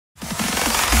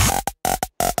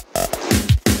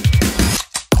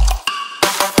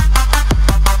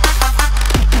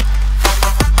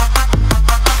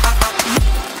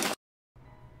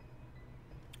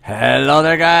Hello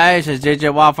there guys, it's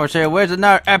DjWafflez here with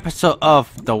another episode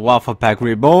of the WafflePack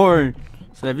Reborn.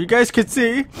 So if you guys can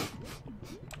see,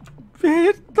 we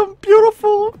hit the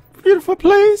beautiful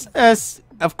place. As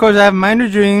of course I have minor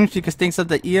dreams because things of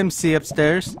the EMC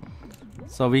upstairs.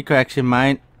 So we could actually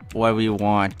mine what we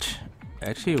want.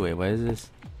 Actually wait, what is this?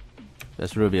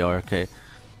 That's ruby ore, okay.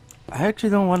 I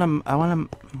actually don't wanna,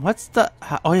 what's the,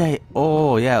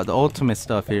 oh yeah, the ultimate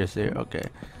stuff here is here, okay.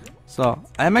 So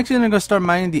I'm actually gonna go start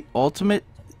mining the ultimate,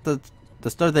 the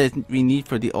stuff that we need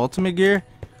for the ultimate gear.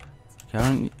 Okay, I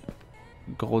don't need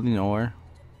golden ore.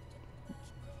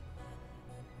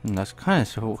 That's kind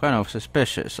of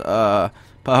suspicious. But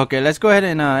okay, let's go ahead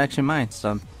and actually mine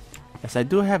some. Yes, I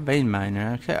do have vein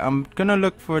miner. Okay, I'm gonna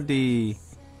look for the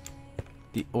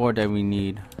ore that we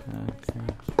need. Okay.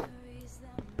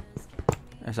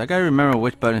 Yes, I gotta remember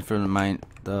which button for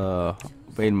the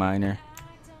vein miner.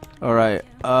 Alright,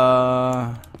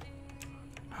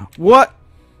 what?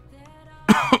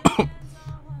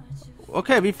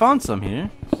 Okay, we found some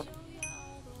here.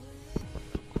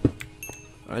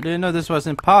 I didn't know this was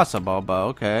impossible, but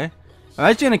okay. I'm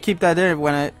actually gonna keep that there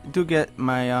when I do get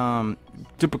my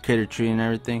duplicator tree and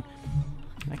everything.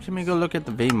 Actually, let me go look at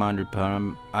the vein miner part.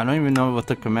 I don't even know what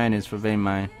the command is for vein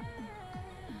mine.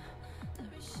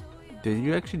 Did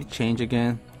you actually change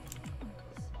again?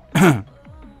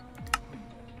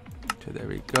 So there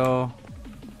we go.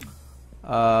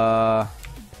 Okay,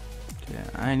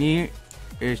 I need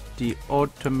is the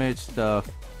ultimate stuff.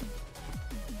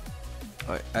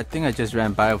 Oh, I think I just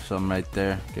ran by some right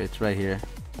there. Okay, it's right here.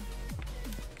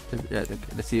 Yeah, okay,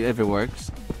 let's see if it works.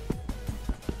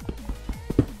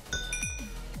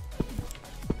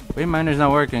 Vein miner's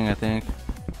not working, I think.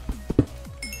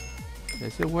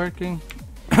 Is it working?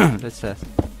 Let's test.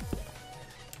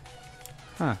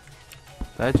 Huh.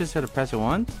 Did I just have to press it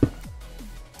once?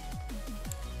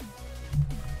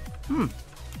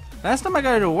 Last time I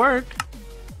got it to work.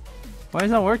 Why is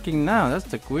it not working now? That's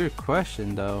the weird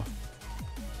question though.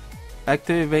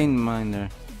 Activate vein miner.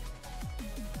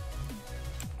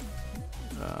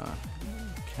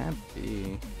 Can't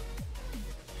be.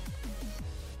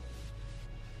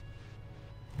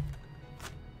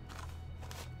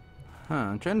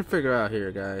 I'm trying to figure out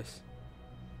here, guys.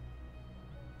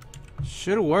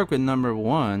 Should work with number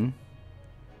 1.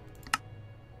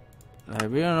 I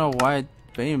really don't know why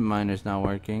vein miner's not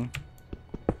working.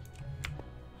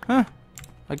 Huh.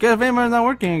 I guess vein miner's not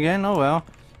working again. Oh well.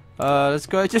 Let's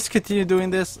go. Just continue doing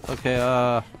this. Okay.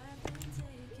 I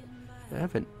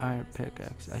have an iron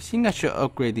pickaxe. I think I should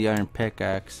upgrade the iron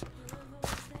pickaxe.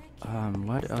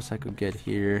 What else I could get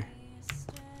here?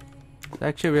 It's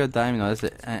actually a real diamond. No, that's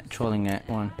the ant trolling ant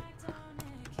one.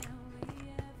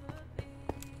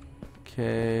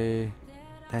 Okay.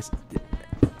 Let's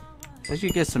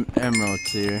get some emeralds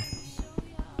here.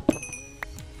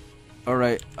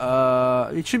 Alright,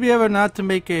 you should be able not to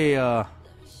make an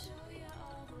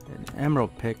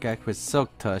emerald pickaxe with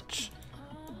silk touch.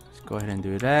 Let's go ahead and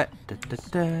do that.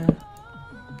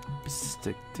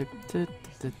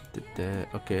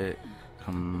 Okay,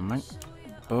 come on.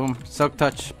 Boom, silk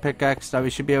touch pickaxe. Now we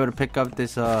should be able to pick up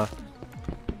this yep,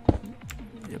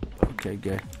 okay,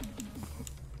 good.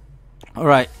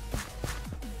 Alright.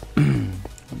 Can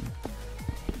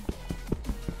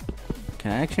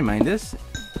I actually mine this?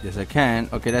 Yes, I can.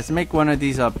 Okay, let's make one of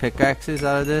these pickaxes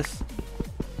out of this.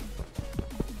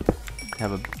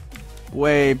 Have a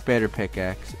way better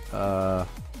pickaxe. Okay,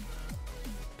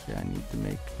 I need to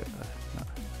make.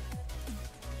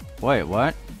 Wait,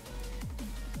 what?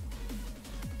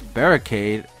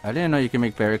 Barricade? I didn't know you can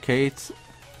make barricades.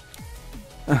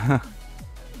 Why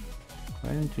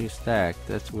didn't you stack?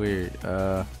 That's weird.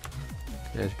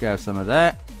 Let's grab some of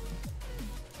that.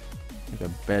 Make a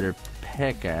better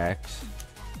pickaxe.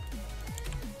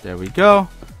 There we go.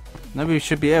 Now we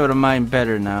should be able to mine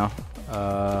better now.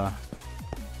 Gotta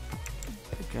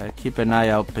keep an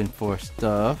eye open for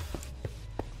stuff.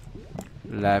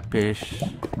 Lapis.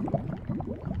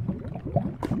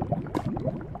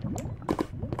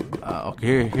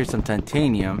 Okay, here's some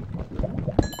titanium.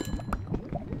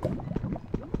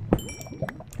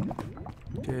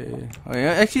 Okay. Oh,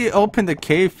 yeah, actually opened the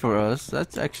cave for us.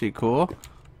 That's actually cool.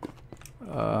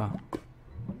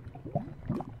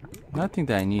 Nothing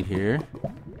that I need here.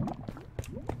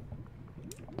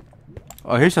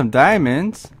 Oh, here's some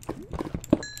diamonds.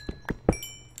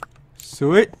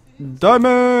 Sweet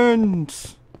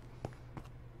diamonds.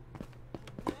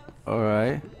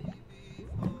 Alright.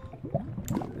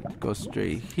 Let's go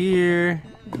straight here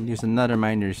and use another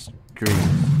miner's dream.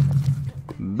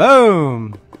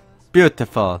 Boom!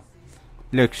 Beautiful.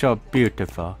 Looks so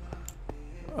beautiful.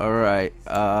 Alright,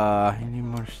 I need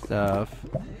more stuff.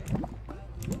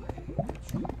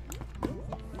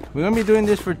 we're gonna be doing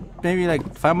this for maybe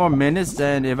like 5 more minutes,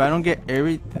 and if I don't get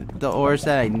the ores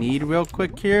that I need real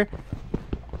quick here,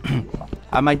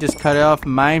 I might just cut it off,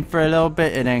 mine for a little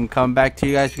bit, and then come back to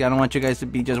you guys, because I don't want you guys to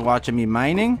be just watching me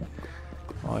mining.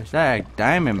 Oh, is that like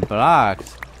diamond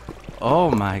blocks?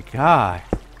 Oh my god.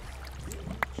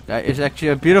 That is actually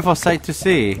a beautiful sight to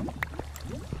see.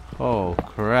 Oh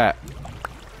crap.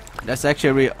 That's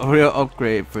actually a real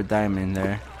upgrade for diamond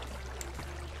there.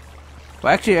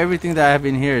 Well, actually everything that I have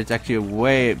in here is actually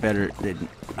way better than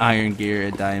iron gear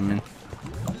and diamond.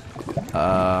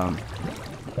 Alright.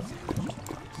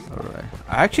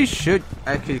 I actually should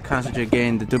concentrate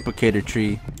getting the duplicator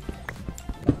tree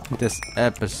this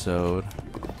episode.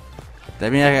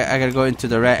 That means I gotta go into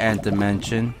the red ant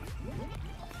dimension.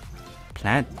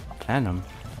 Platinum.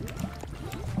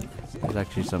 There's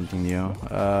actually something new.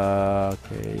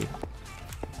 Okay.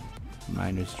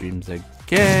 Minor streams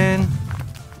again.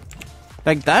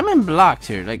 Like diamond blocks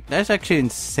here. Like that's actually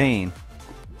insane.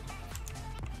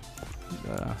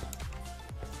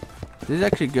 This is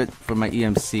actually good for my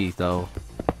EMC though.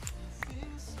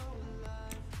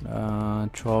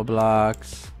 Troll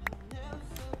blocks.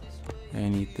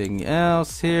 Anything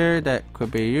else here that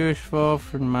could be useful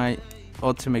for my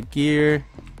ultimate gear?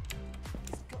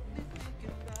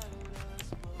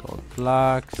 Gold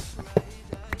blocks.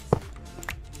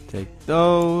 Take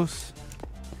those.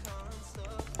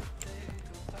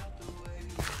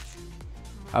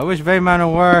 I wish vein miner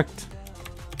worked.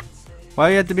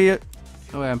 Why you have to be?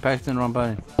 Oh wait, I'm pressing the wrong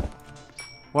button.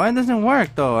 Why it doesn't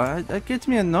work though? That gets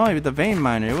me annoyed with the vein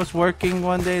miner. It was working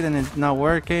one day, then it's not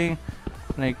working.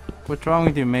 Like, what's wrong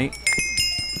with you, mate?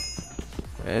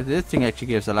 This thing actually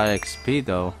gives a lot of XP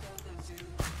though.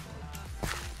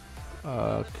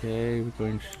 Okay, we're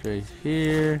going straight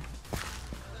here.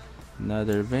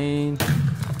 Another vein.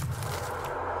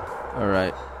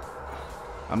 Alright.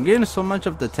 I'm getting so much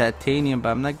of the titanium, but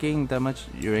I'm not getting that much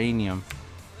uranium.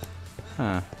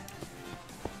 Huh.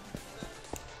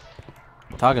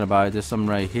 Talking about it, there's some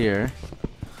right here.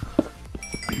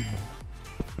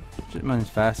 Shit mine's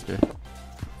faster.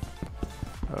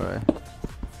 Alright.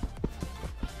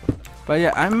 But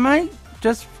yeah, I might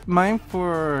just mine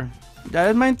for...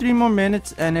 I mine 3 more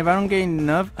minutes, and if I don't get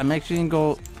enough, I'm actually gonna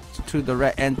go to the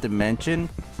red ant dimension.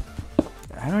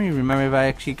 I don't even remember if I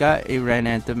actually got a red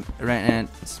ant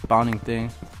spawning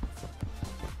thing.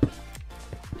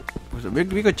 So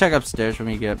we could check upstairs when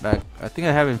we get back. I think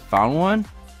I haven't found one.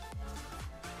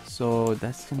 So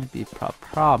that's gonna be a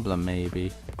problem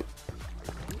maybe.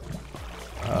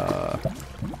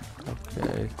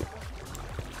 Okay.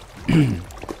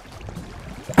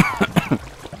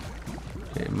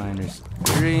 Okay, miner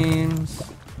streams.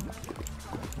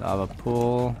 Lava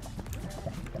pool.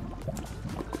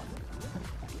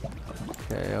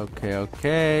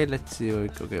 Okay. Let's see what we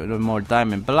could get. A little more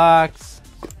diamond blocks.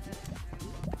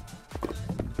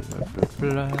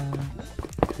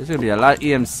 There's gonna be a lot of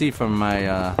EMC from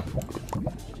my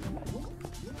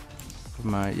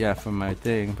for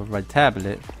my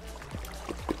tablet.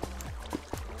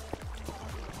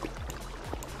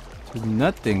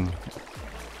 Nothing.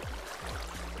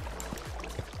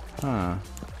 Huh.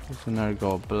 There's another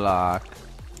gold block.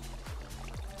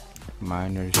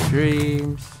 Miner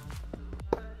streams.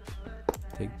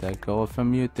 Take that gold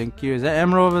from you. Thank you. Is that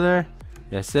emerald over there?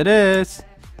 Yes, it is.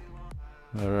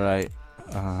 Alright.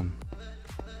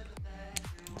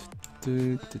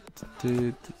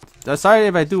 Sorry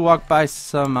if I do walk by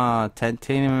some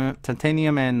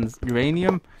titanium and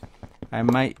uranium. I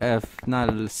might have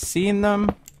not seen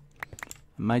them.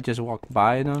 I might just walk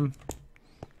by them,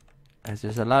 as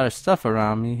there's a lot of stuff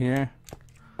around me here.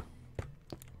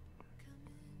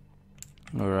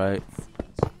 Alright.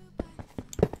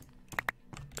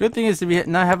 Good thing is that we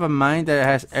not have a mine that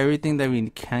has everything that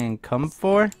we can come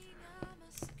for.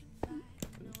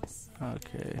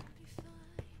 Okay.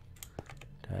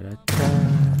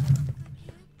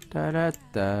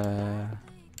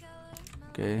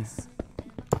 Okay.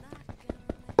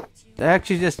 I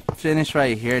actually just finish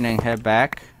right here and then head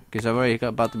back, because I've already got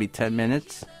about to be 10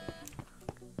 minutes.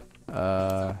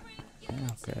 Yeah,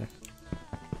 okay.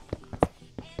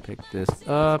 Pick this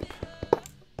up.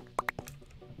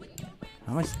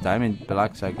 How much diamond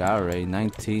blocks I got already?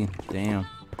 19. Damn.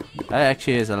 That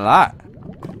actually is a lot.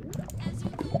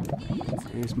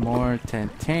 Here's more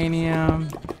titanium.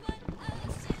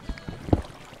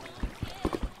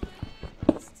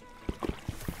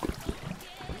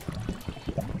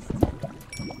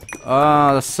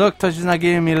 Oh, the silk touch is not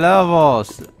giving me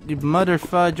levels. You mother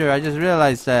fudger, I just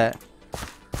realized that.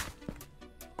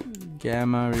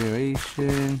 Gamma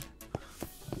radiation.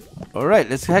 Alright,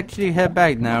 let's actually head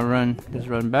back now. Let's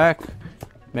run back.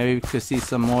 Maybe we could see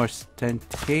some more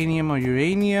titanium or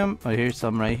uranium. Oh, here's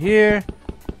some right here.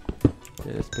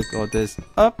 Okay, let's pick all this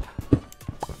up.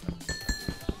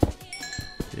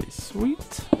 Okay,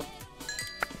 sweet.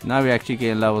 Now we're actually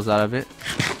getting levels out of it.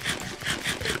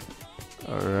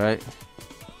 Alright.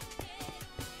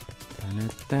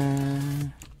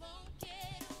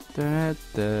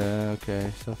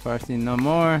 Okay, so far I see no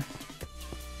more.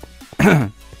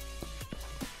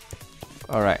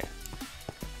 Alright.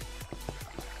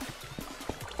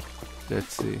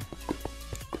 Let's see.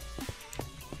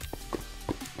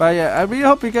 But yeah, I really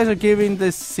hope you guys are giving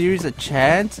this series a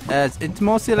chance, as it's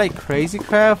mostly like crazy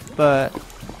craft, but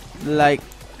like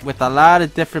with a lot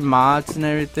of different mods and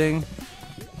everything.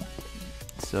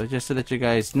 So just to let you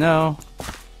guys know.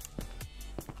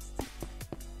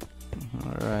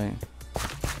 Alright.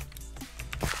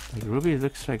 Like Ruby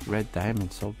looks like red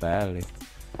diamond so badly.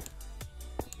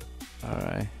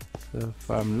 Alright. So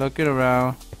if I'm looking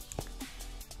around,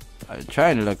 I'm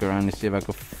trying to look around to see if I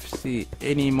can see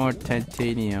any more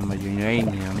titanium or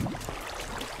uranium.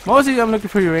 Mostly I'm looking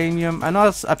for uranium. I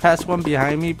know I passed one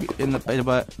behind me in the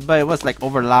but it was like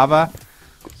over lava,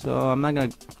 so I'm not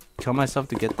gonna kill myself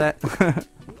to get that.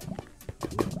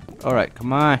 Alright,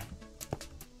 come on.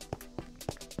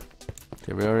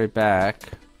 Okay, we're already back.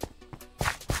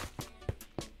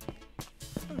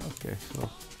 Okay, so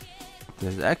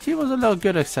this actually was a little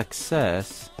good of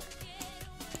success.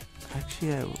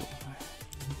 Actually,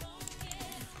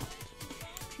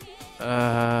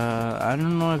 I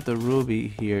don't know if the ruby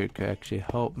here could actually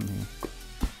help me.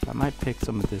 I might pick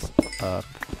some of this up.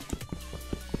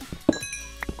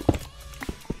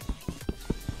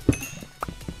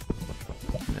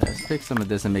 Let's pick some of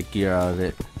this and make gear out of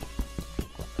it.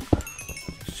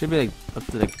 Should be like up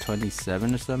to like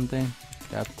 27 or something.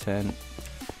 Got 10.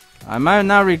 I might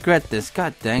not regret this.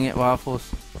 God dang it,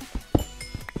 Waffles.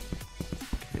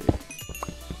 Okay.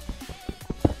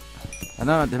 I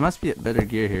know there must be a better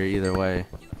gear here either way.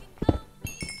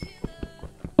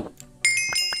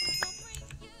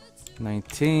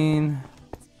 19.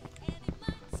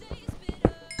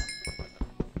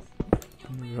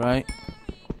 Right.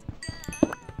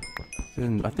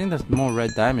 I think that's more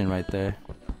red diamond right there.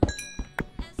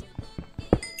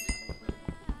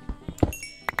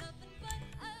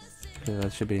 Okay,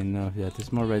 that should be enough. Yeah,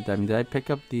 there's more red diamond. Did I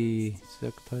pick up the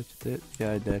silk touch?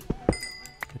 Yeah, I did.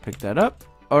 I picked that up.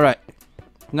 Alright.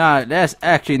 Now, let's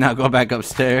actually now go back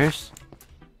upstairs.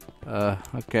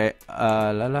 Okay.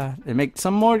 It makes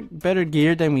some more better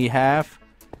gear than we have.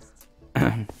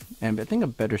 And I think a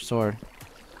better sword.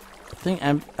 I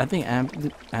think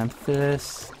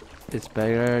Amethyst is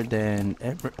better than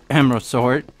Emerald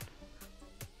Sword.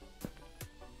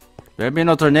 There'll be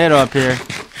no tornado up here.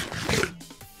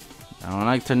 I don't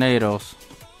like tornadoes.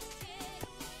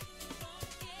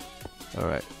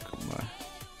 Alright, come on.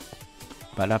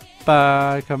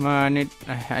 Ba-da-ba, come on.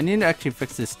 I need to actually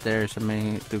fix the stairs. I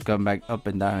mean, to come back up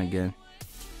and down again.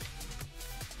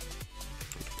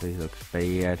 This place looks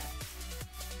bad.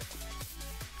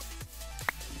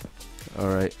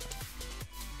 Alright.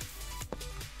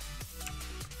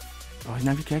 Oh,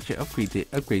 now we can actually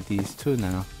upgrade these too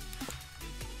now.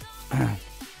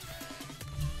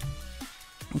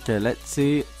 Okay, let's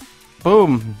see.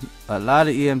 Boom! A lot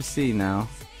of EMC now.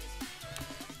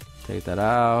 Take that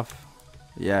off.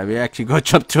 Yeah, we actually go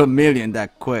jump to 1,000,000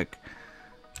 that quick.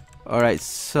 Alright,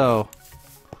 so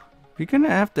we're gonna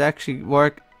have to actually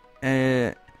work.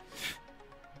 This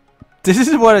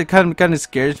is what it kind of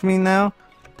scares me now.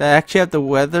 That I actually have the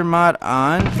weather mod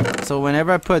on. So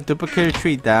whenever I put a duplicator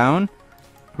tree down,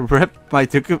 rip my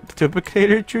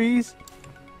duplicator trees.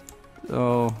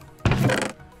 So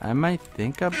I might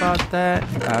think about that.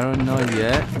 I don't know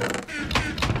yet.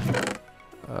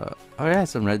 Oh yeah,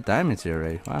 some red diamonds here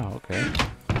already. Wow, okay.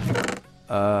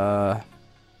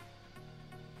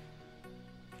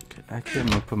 Actually I'm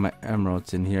gonna put my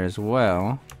emeralds in here as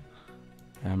well.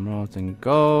 Emeralds and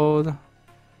gold.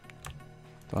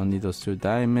 Don't need those 2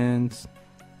 diamonds.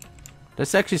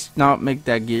 Let's actually not make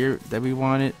that gear that we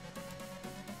wanted.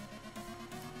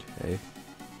 Okay.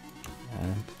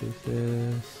 And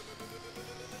this.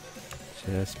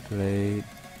 Chest plate.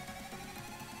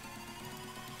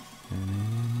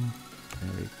 And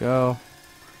there we go.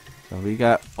 So we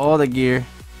got all the gear.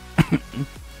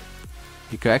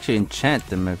 You could actually enchant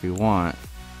them if you want.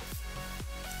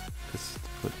 Just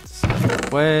put this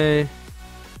stuff away.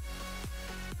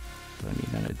 Don't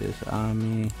need none of this on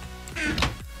me.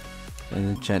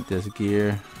 And enchant this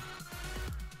gear.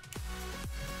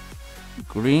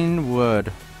 Green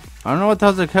wood. I don't know what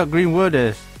the hell green wood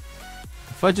is.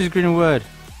 The fudge is green wood.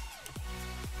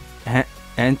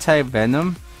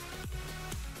 Anti-venom.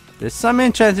 There's some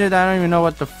enchants here that I don't even know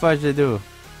what the fudge they do.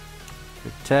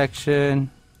 Protection.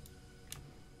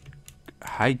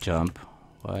 High jump.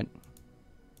 What?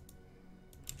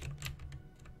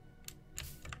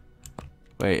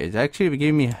 Wait, it's actually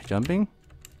giving me jumping?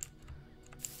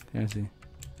 Can I see?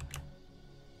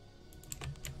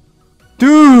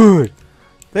 Dude!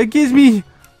 That gives me...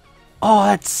 Oh,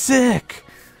 that's sick!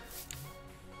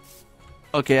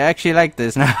 Okay, I actually like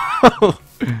this now.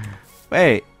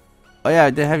 Wait. Oh yeah,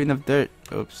 I didn't have enough dirt.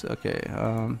 Oops, okay.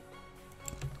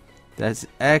 That's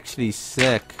actually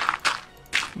sick.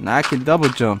 Now I can double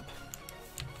jump.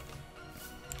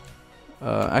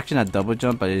 Actually not double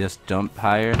jump, but I just jump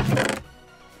higher.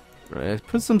 Right,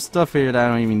 put some stuff here that I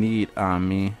don't even need on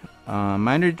me.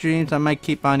 Minor dreams I might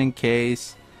keep on in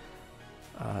case.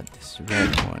 This red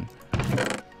one.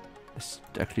 Let's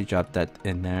actually drop that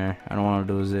in there. I don't want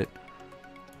to lose it.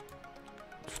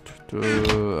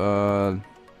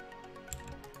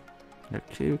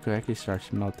 Actually, we could actually start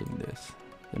smelting this.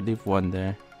 We'll leave one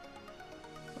there.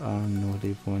 We'll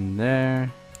leave one there.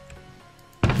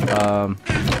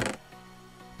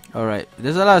 Alright,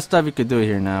 there's a lot of stuff you could do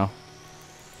here now.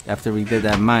 After we did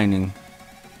that mining.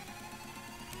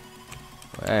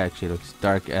 Well, that actually looks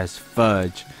dark as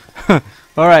fudge.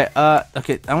 Alright,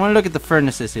 okay, I want to look at the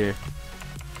furnaces here.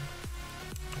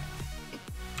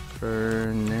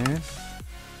 Furnace.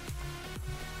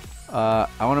 I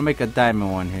want to make a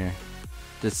diamond one here.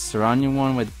 Just surrounding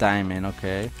one with diamond,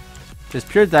 okay. Just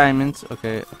pure diamonds,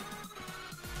 okay.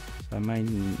 So I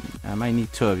might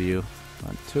need two of you.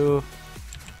 1, 2.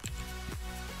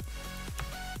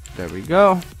 There we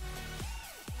go.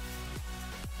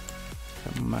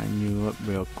 Combine you up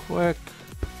real quick.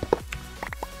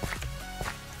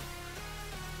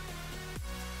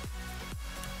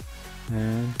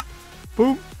 And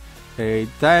boom. A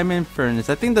diamond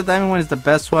furnace. I think the diamond one is the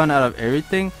best one out of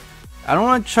everything. I don't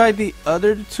want to try the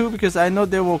other two because I know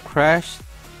they will crash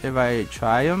if I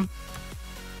try them.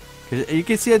 Cause you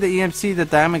can see at the EMC the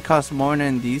diamond costs more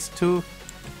than these two.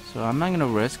 So I'm not gonna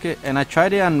risk it. And I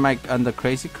tried it on the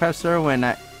Crazy Craft server when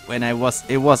it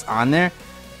was on there,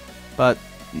 but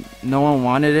no one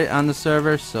wanted it on the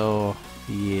server. So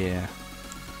yeah, I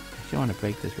actually want to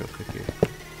break this real quick here.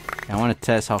 I want to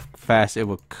test how fast it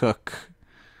will cook.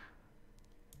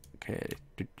 Okay,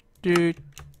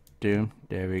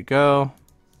 there we go.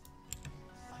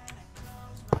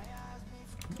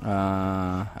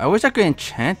 I wish I could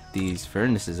enchant these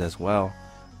furnaces as well,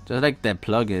 just like that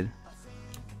plugin.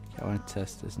 I want to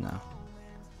test this now.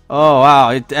 Oh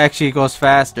wow, it actually goes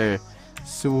faster.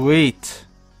 Sweet.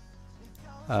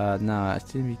 No, I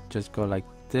think we just go like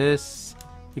this.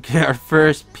 We get our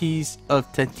first piece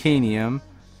of titanium.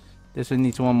 This one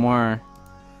needs one more.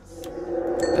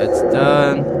 That's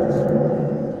done.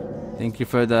 Thank you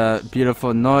for the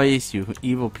beautiful noise, you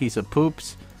evil piece of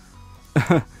poops.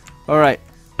 Alright,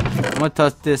 I'm gonna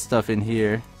toss this stuff in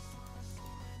here.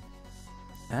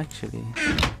 Actually,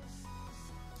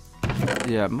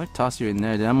 yeah, I'm gonna toss you in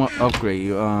there. Then I'm gonna upgrade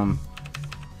you.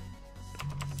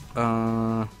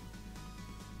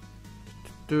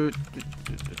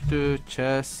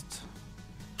 Chest.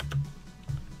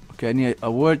 Okay, I need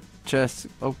a wood chest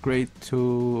upgrade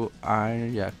to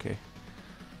iron. Yeah, okay.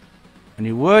 I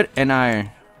need wood and iron.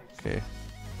 Okay.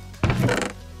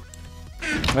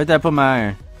 Where did I put my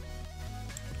iron?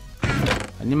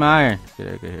 I need my iron.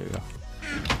 Okay, here we go.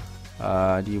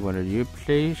 Do you want to you,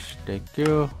 please? Thank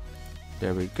you.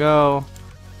 There we go.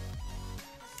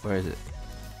 Where is it?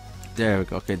 There we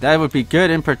go. Okay, that would be good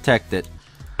and protected.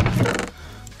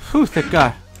 Whew, thank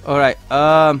God. Alright,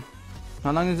 how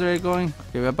long is it going?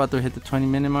 Okay, we're about to hit the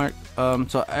 20-minute mark.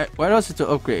 So what else is to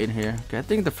upgrade in here? Okay, I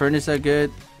think the furnace are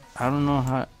good. I don't know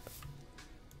how.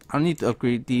 I don't need to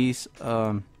upgrade these.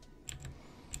 My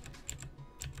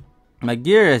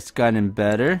gear has gotten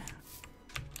better.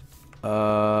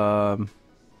 What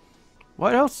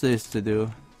else is to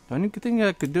do? The only thing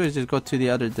I could do is just go to the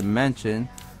other dimension,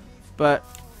 but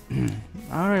I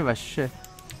don't know if I should.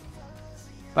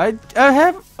 But I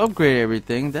have upgraded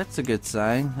everything. That's a good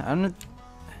sign. I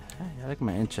like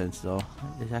my enchants though.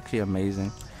 It's actually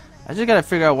amazing. I just gotta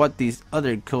figure out what these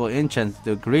other cool enchants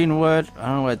do. Greenwood. I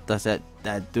don't know what does that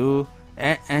do.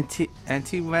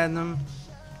 Anti venom.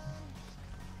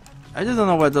 I just don't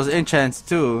know what those enchants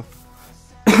do.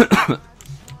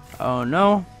 Oh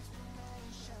no.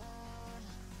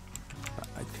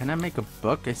 Can I make a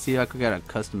book? I see I could get a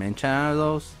custom enchant out of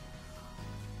those.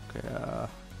 Okay,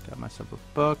 got myself a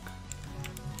book.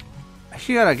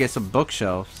 Actually gotta get some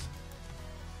bookshelves.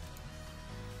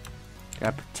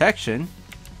 Got protection.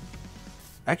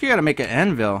 Actually gotta make an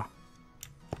anvil.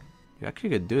 You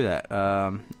actually could do that.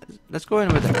 Let's go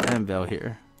in with an anvil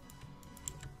here.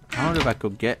 I wonder if I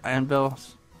could get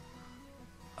anvils.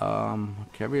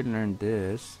 Okay, we learned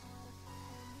this.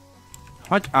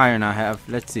 How much iron I have?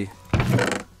 Let's see.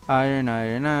 Iron,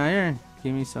 iron, iron.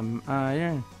 Give me some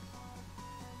iron.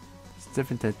 It's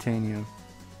different titanium.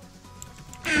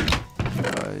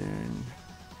 Iron.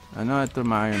 I know I threw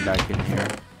my iron back in here.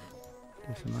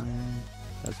 There's some iron.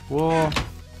 That's wool.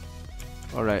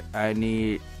 Alright, I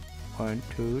need 1,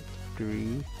 2,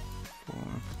 3, 4,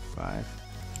 5.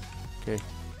 Okay.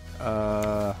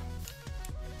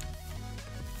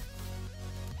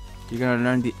 You're gonna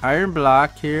learn the iron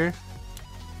block here.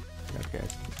 Okay,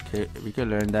 okay, we can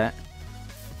learn that.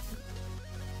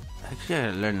 Actually, I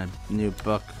gotta learn a new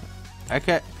book. I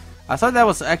thought that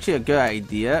was actually a good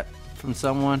idea from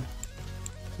someone.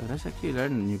 So let's actually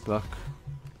learn a new book.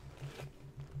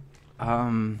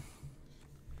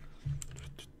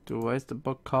 What is the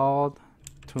book called?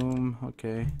 Tomb.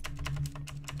 Okay.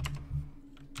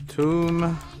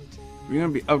 Tomb. We're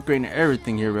gonna be upgrading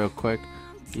everything here real quick.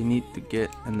 You need to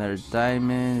get another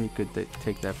diamond. We could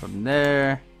take that from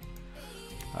there.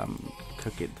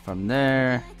 Cook it from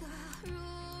there.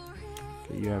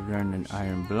 Okay, you have learned an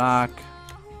iron block.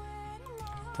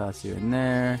 Toss you in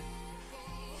there.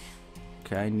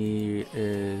 Okay, I need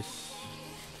is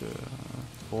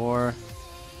 4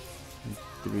 and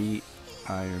 3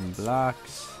 iron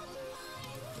blocks.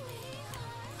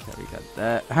 Okay, we got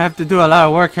that. I have to do a lot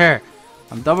of work here.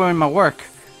 I'm doubling my work.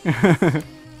 Okay,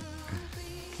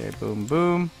 boom,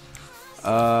 boom.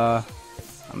 I'm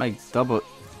like double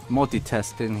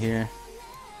multitasking here.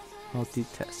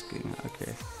 Multitasking.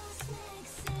 Okay.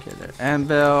 Okay, the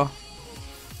anvil.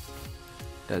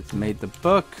 That's made the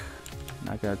book.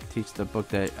 Now I gotta teach the book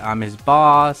that I'm his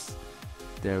boss.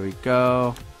 There we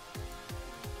go.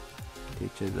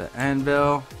 Teaches the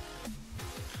anvil.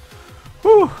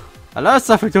 Whew! A lot of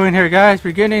stuff we're doing here, guys.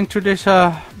 We're getting into this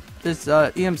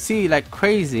EMC like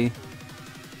crazy.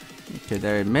 Okay,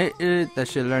 there it made it. That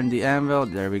should learn the anvil.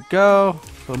 There we go.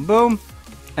 Boom, boom.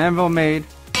 Anvil made.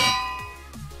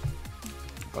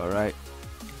 Alright.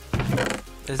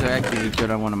 This is actually good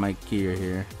on one of my gear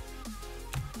here.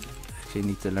 Actually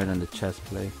need to learn on the chest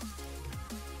plate.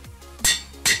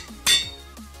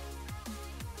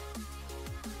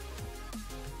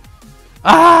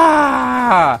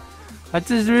 Ah! I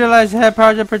just realized I had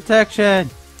project protection.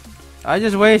 I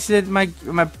just wasted my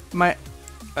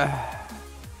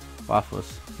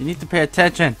Waffles. You need to pay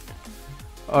attention.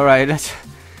 Alright, let's.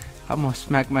 I'm gonna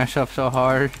smack myself so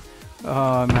hard.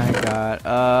 Oh my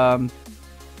god.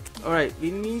 Alright,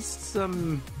 we need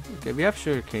some. Okay, we have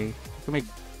sugarcane. We can make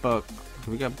book.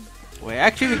 We got. Wait,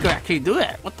 actually, we can actually do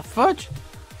that. What the fudge?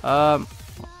 I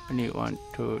need 1,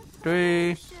 2,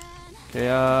 3. Okay,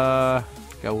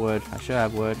 got wood. I should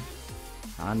have wood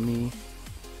on me.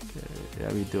 Okay,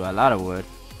 yeah, we do a lot of wood.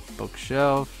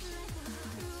 Bookshelf.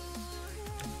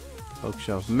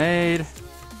 Bookshelf made.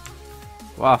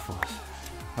 Waffles.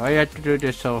 Why you have to do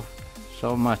this so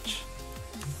much?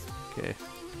 Okay.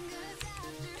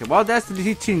 Okay. Well, that's the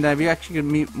teaching that we actually can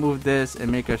move this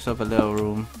and make ourselves a little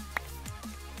room.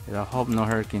 And I hope no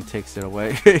hurricane takes it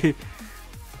away. We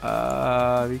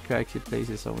could actually place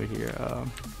this over here.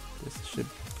 This should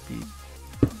be.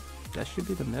 That should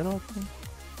be the middle, I think.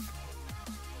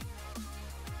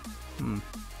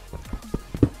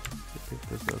 Pick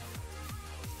this up.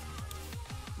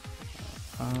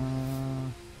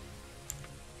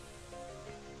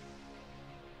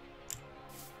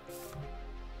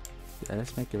 Yeah,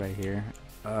 let's make it right here.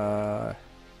 The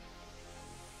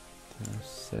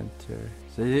center.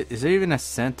 So is there even a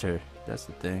center? That's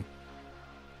the thing.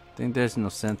 I think there's no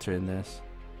center in this.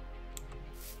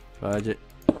 Budget.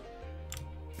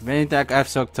 If anything, I have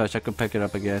Silk Touch. I can pick it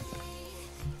up again.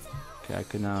 Okay, I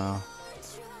can now.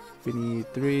 We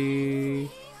need 3,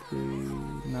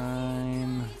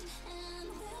 9.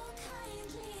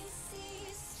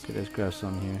 Okay, let's grab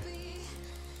some here.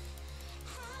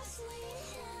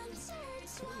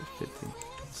 15.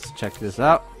 Let's check this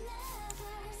out.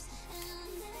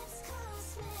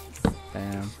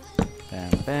 Bam,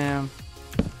 bam, bam.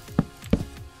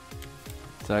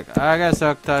 So I got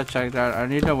Silk Touch. Check that. I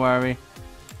need to worry.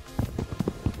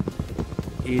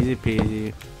 Easy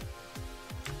peasy.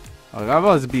 Oh, I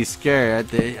was be scared.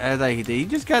 I like, he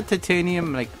just got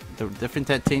titanium, like the different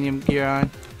titanium gear on.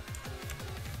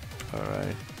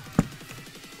 Alright.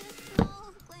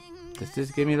 Does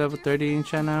this give me level 30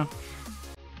 enchant now?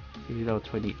 Give me level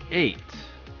 28.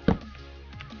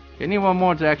 I need one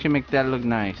more to actually make that look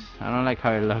nice. I don't like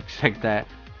how it looks like that.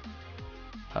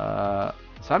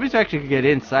 Zombies actually could get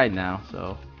inside now,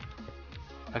 so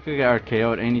I could get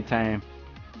RKO'd anytime.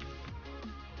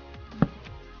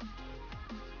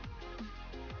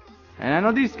 And I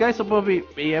know these guys will probably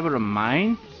be able to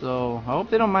mine, so I hope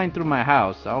they don't mine through my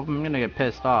house. I hope I'm gonna get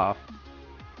pissed off.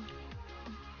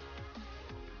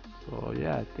 So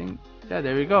yeah, I think, yeah,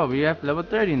 there we go. We have level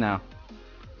 30 now.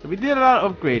 So we did a lot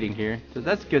of upgrading here, so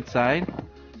that's a good sign.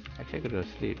 Actually, I could go to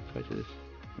sleep. Let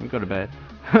me go to bed.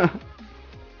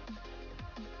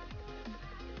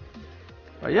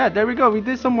 But yeah, there we go. We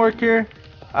did some work here.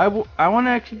 I want to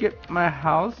actually get my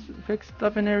house fixed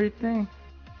up and everything.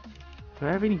 Do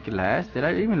I have any glass? Did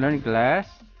I even learn glass?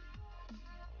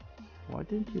 Why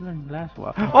didn't you learn glass?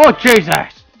 Wow. Oh,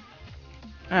 Jesus!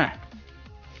 You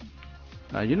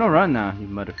don't run now, you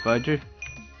mother fudger.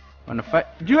 Wanna fight?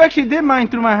 You actually did mine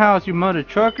through my house, you mother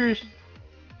truckers.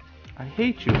 I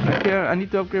hate you. I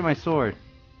need to upgrade my sword.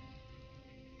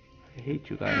 I hate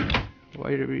you guys.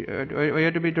 Why you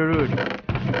have to be so rude?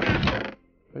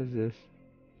 What is this?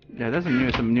 Yeah, there's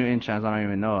some new enchants I don't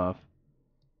even know of.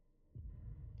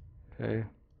 Okay.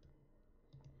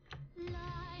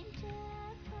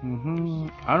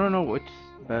 I don't know which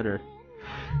is better.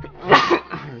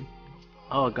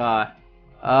 Oh god.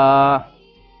 I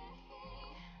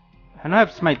know I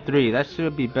have Smite 3. That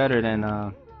should be better than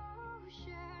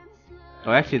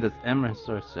Oh, actually, the Emerald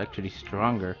Sword is actually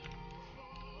stronger.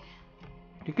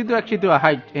 You could actually do a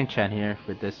high enchant here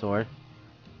with this sword.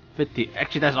 50.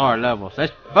 Actually, that's our level. So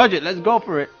let's budget. Let's go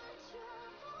for it.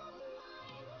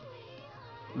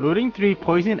 Looting 3,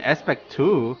 poison aspect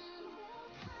 2.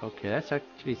 Okay, that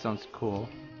actually sounds cool.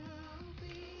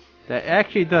 That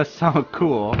actually does sound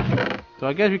cool. So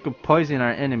I guess we could poison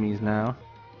our enemies now.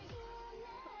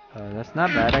 That's not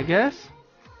bad, I guess.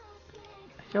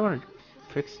 Actually, I want to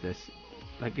fix this.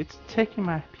 Like, it's taking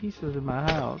my pieces of my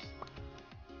house.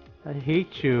 I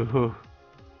hate you.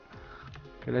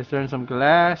 Okay, let's turn some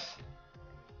glass.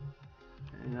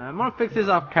 And I'm gonna fix this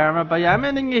off camera, but yeah, I'm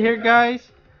ending it here,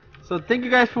 guys. So thank you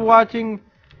guys for watching.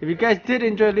 If you guys did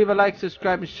enjoy, leave a like,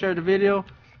 subscribe, and share the video.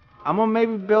 I'm gonna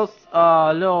maybe build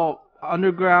a little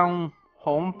underground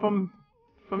home from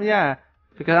yeah,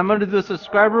 because I'm gonna do a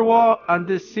subscriber wall on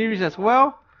this series as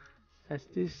well. As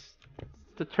this,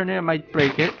 the tornado might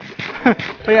break it.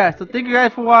 But yeah, so thank you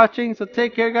guys for watching. So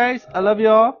take care, guys. I love you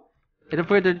all. And don't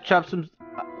forget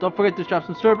to drop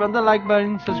some syrup on the like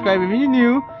button. Subscribe if you're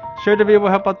new. Share the video will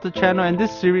help out the channel and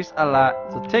this series a lot.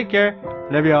 So take care.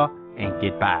 Love y'all and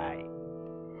goodbye.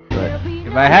 But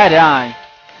if I had it on,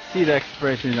 see the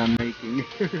expressions I'm making.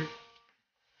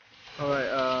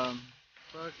 Alright,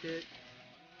 fuck it.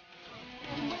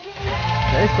 Did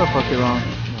I spell fuck it wrong? No,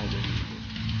 I didn't.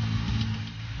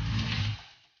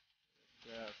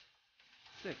 Yeah.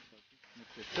 6.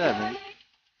 Make it 7.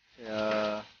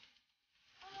 Yeah.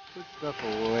 Put stuff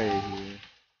away here.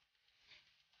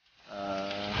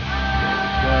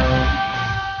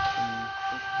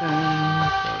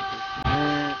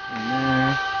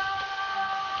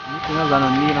 Anything else I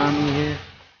don't need on me here?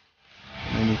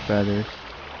 Any feathers?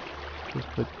 Just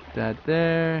put that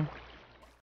there.